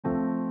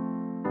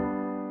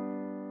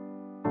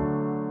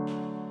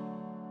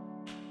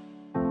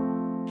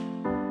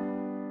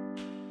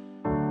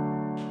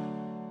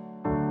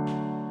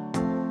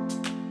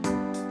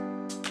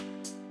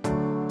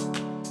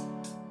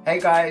Hey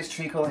guys,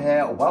 Treacle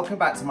here. Welcome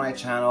back to my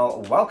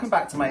channel, welcome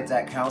back to my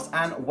deck house,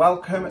 and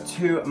welcome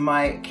to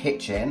my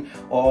kitchen,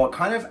 or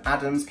kind of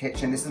Adam's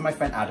kitchen. This is my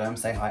friend Adam.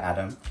 Say hi,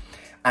 Adam.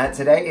 And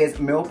today is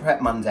Meal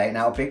Prep Monday.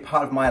 Now, a big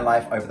part of my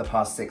life over the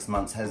past 6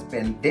 months has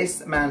been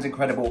this man's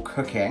incredible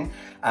cooking.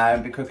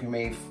 Been cooking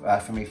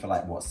for me for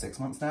like, what, 6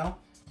 months now?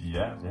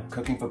 Yeah.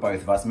 Cooking for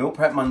both of us. Meal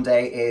Prep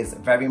Monday is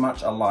very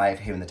much alive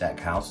here in the deck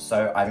house.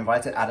 So I've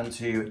invited Adam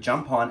to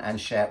jump on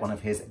and share one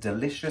of his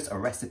delicious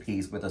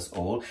recipes with us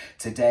all.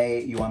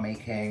 Today you are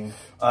making...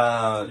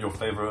 your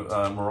favourite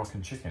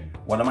Moroccan chicken.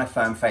 One of my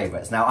firm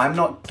favourites. Now, I'm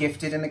not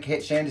gifted in the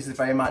kitchen. This is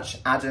very much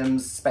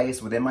Adam's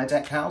space within my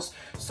deck house.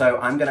 So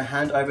I'm going to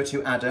hand over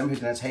to Adam, who's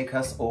going to take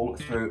us all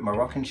through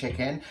Moroccan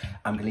chicken.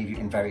 I'm going to leave you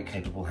in very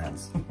capable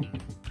hands.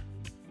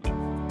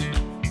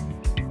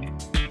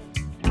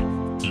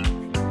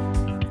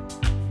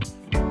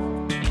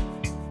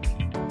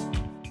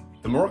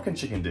 The Moroccan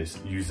chicken dish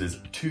uses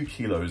 2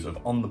 kilos of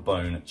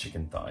on-the-bone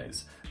chicken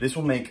thighs. This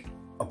will make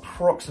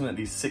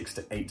approximately 6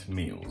 to 8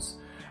 meals.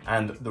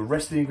 And the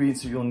rest of the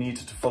ingredients that you'll need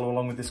to follow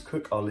along with this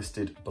cook are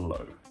listed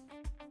below.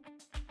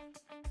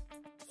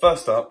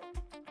 First up,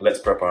 let's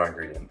prep our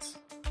ingredients.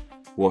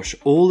 Wash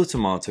all the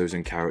tomatoes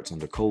and carrots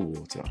under cold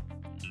water.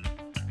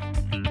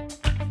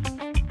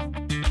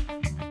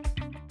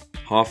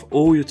 Half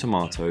all your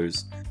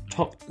tomatoes,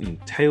 top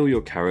and tail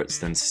your carrots,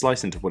 then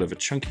slice into whatever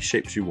chunky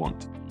shapes you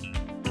want.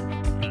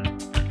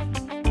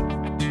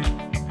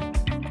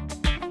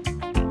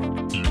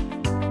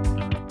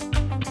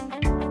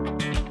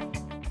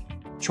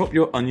 Chop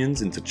your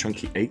onions into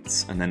chunky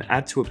 8s and then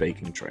add to a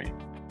baking tray.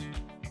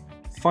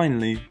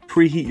 Finally,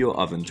 preheat your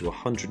oven to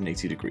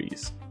 180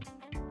 degrees.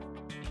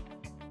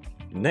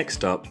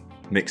 Next up,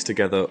 mix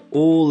together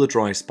all the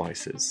dry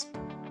spices.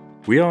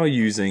 We are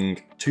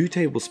using 2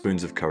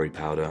 tablespoons of curry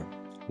powder,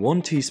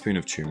 1 teaspoon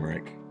of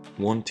turmeric,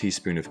 1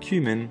 teaspoon of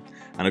cumin,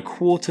 and a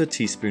 1/4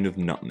 teaspoon of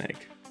nutmeg.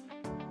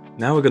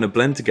 Now we're going to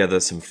blend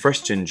together some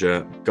fresh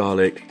ginger,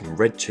 garlic, and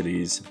red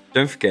chilies.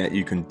 Don't forget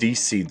you can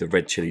de-seed the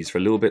red chilies for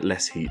a little bit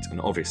less heat,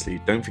 and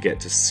obviously don't forget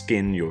to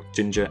skin your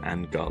ginger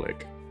and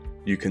garlic.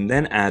 You can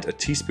then add a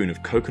teaspoon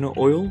of coconut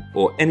oil,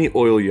 or any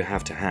oil you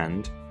have to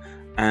hand,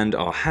 and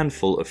our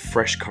handful of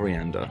fresh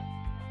coriander.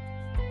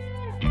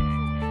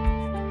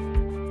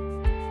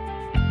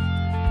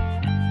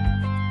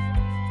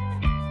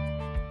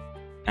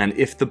 And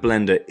if the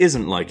blender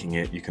isn't liking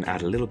it, you can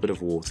add a little bit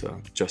of water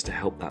just to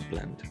help that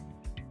blend.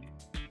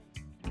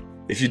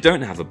 If you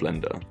don't have a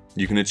blender,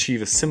 you can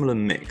achieve a similar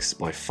mix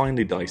by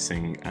finely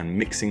dicing and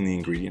mixing the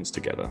ingredients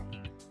together.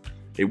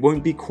 It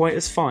won't be quite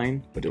as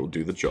fine, but it will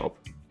do the job.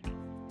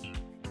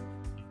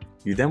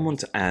 You then want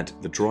to add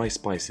the dry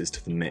spices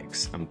to the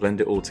mix and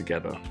blend it all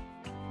together.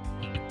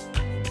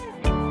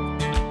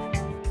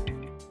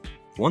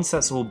 Once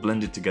that's all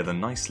blended together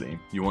nicely,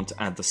 you want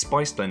to add the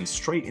spice blend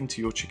straight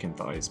into your chicken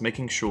thighs,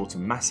 making sure to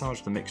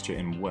massage the mixture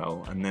in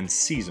well and then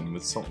season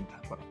with salt and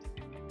pepper.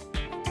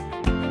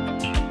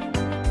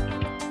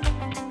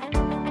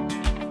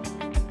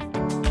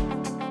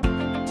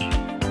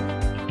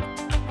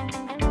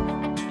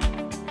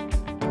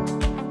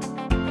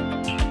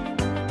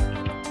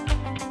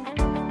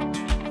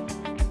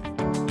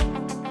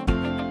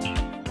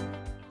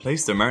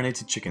 Place the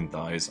marinated chicken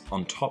thighs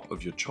on top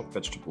of your chopped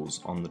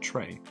vegetables on the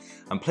tray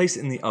and place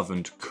it in the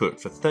oven to cook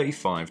for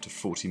 35 to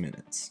 40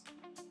 minutes.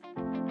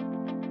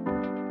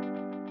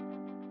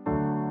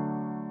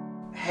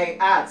 Hey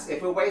Ads,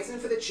 if we're waiting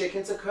for the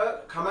chicken to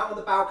cook, come out on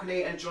the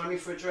balcony and join me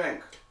for a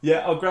drink.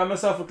 Yeah, I'll grab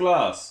myself a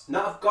glass.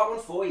 No, I've got one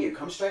for you.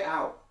 Come straight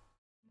out.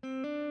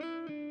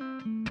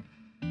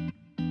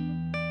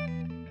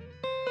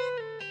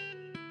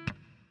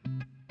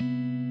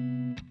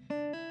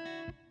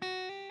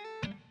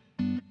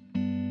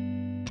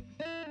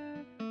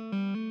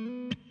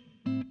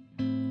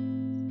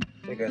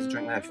 There goes a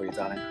drink there for you,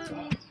 darling.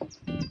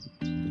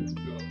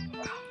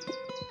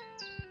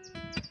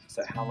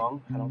 So how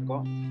long? How long have we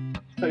got?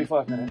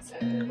 35 minutes.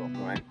 Cool,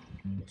 right.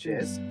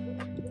 Cheers.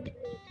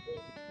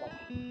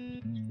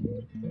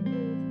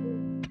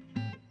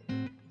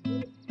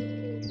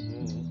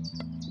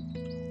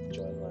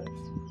 Enjoy life.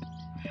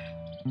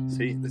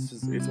 See,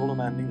 it's all a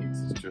man needs.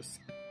 It's just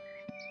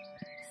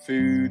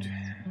food,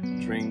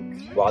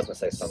 drink. Well, I was gonna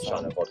say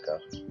sunshine and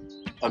vodka.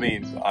 I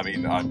mean, I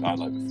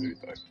like the food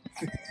though.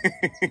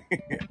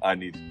 I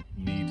need to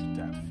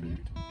have food.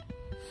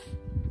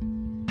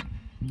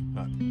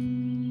 But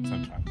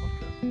sunshine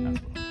vodka as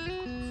well.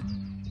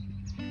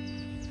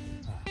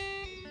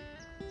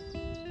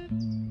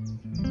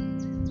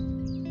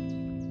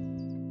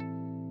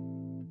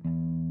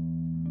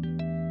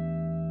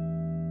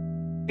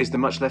 Is there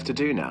much left to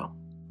do now?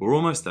 We're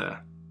almost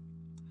there.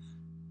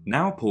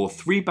 Now pour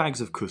 3 bags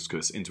of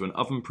couscous into an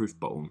oven-proof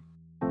bowl.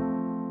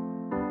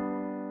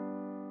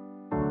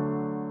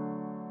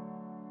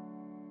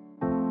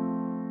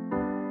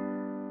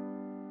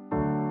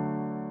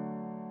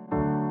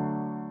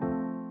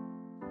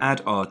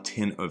 Add our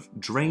tin of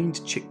drained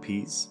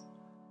chickpeas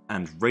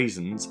and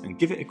raisins and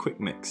give it a quick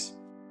mix.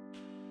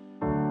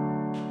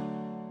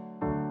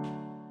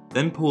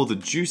 Then pour the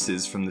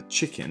juices from the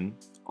chicken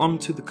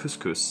onto the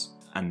couscous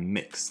and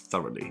mix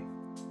thoroughly.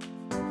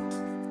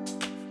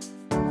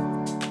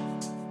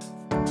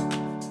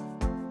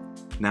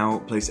 Now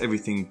place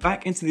everything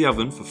back into the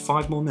oven for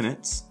 5 more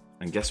minutes,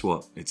 and guess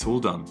what? It's all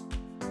done.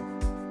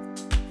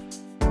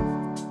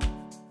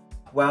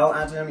 Well,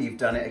 Adam, you've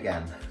done it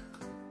again.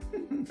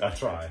 I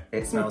try.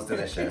 It smells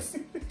delicious.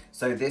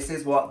 So this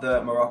is what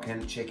the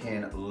Moroccan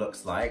chicken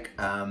looks like.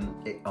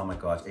 Oh my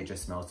God, it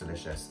just smells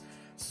delicious.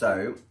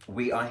 So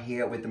we are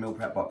here with the meal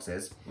prep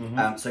boxes.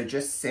 So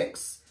just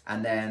 6,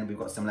 and then we've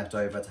got some left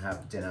over to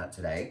have dinner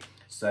today.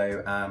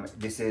 So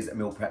this is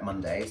Meal Prep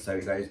Monday, so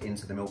it goes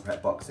into the meal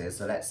prep boxes.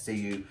 So let's see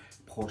you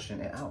portion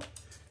it out.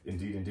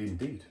 Indeed, indeed,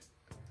 indeed.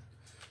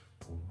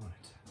 All right.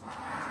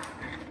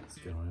 Let's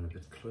go on a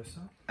bit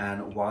closer.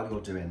 And while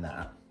you're doing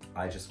that,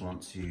 I just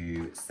want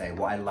to say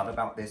what I love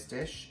about this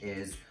dish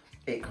is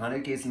it kind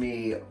of gives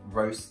me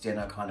roast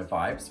dinner kind of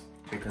vibes,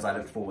 because I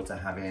look forward to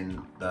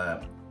having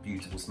the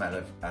beautiful smell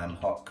of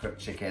hot cooked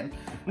chicken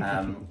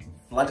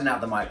flooding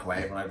out the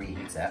microwave when I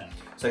reheat it.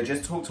 So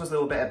just talk to us a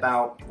little bit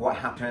about what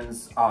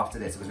happens after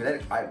this, because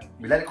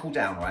we let it cool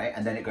down, right?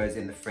 And then it goes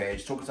in the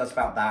fridge. Talk to us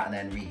about that and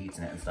then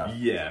reheating it and stuff.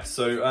 Yeah,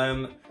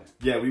 so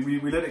yeah,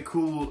 we let it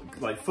cool,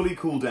 like fully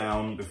cool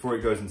down before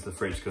it goes into the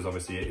fridge, because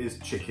obviously it is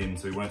chicken,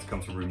 so we want it to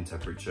come to room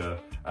temperature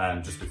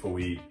just before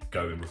we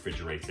go and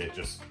refrigerate it.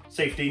 Just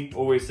safety,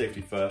 always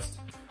safety first.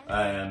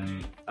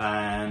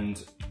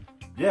 And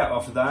yeah,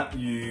 after that,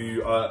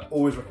 you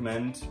always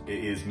recommend,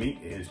 it is meat,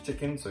 it is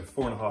chicken, so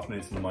 4.5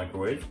 minutes in the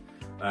microwave.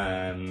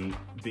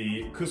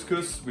 The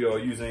couscous, we are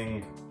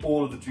using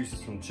all of the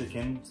juices from the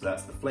chicken, so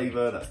that's the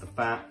flavor, that's the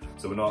fat.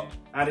 So we're not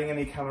adding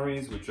any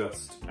calories, we're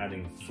just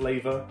adding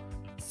flavor.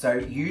 So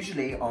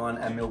usually on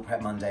a Meal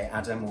Prep Monday,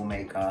 Adam will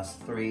make us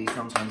 3,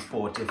 sometimes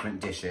 4 different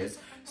dishes.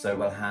 So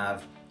we'll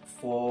have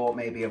 4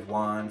 maybe of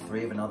one,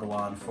 3 of another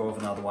one, 4 of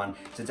another one.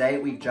 Today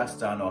we've just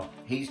done, or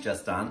he's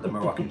just done, the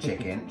Moroccan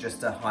chicken, just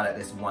to highlight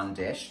this one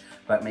dish.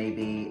 But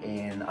maybe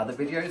in other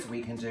videos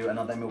we can do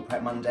another Meal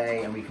Prep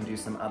Monday and we can do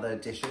some other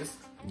dishes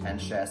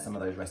and share some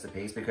of those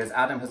recipes, because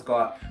Adam has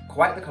got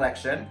quite the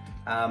collection.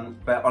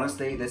 But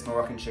honestly, this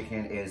Moroccan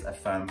chicken is a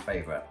firm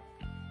favourite.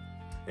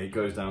 It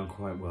goes down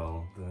quite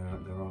well,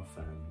 there are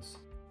fans.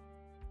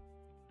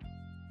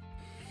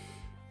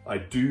 I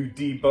do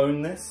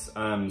debone this,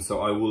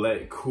 so I will let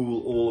it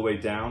cool all the way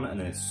down, and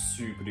then it's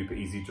super duper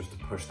easy just to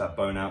push that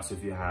bone out. So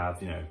if you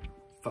have, you know,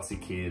 fussy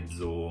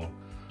kids or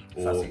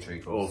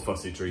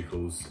fussy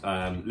treacles,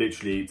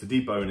 literally to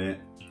debone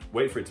it,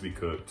 wait for it to be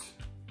cooked,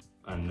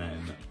 and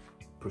then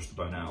push the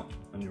bone out,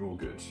 and you're all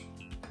good.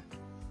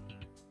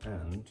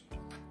 And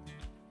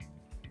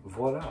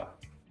voila.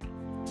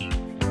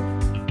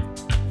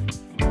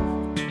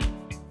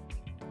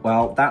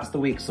 Well, that's the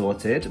week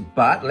sorted,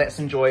 but let's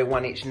enjoy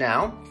one each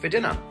now for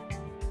dinner.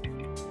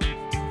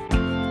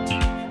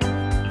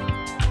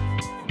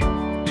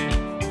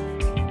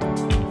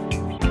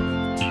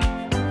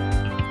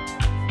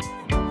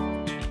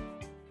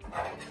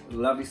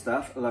 Lovely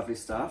stuff, lovely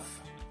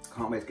stuff.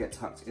 Can't wait to get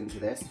tucked into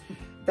this.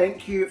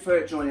 Thank you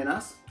for joining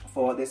us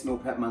for this Meal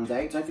Prep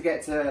Monday. Don't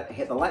forget to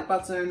hit the like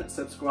button,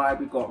 subscribe.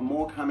 We've got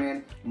more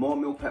coming, more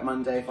Meal Prep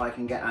Monday. If I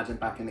can get Adam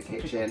back in the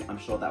kitchen, I'm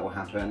sure that will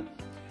happen.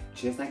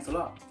 Cheers, thanks a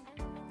lot.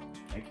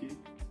 Thank you.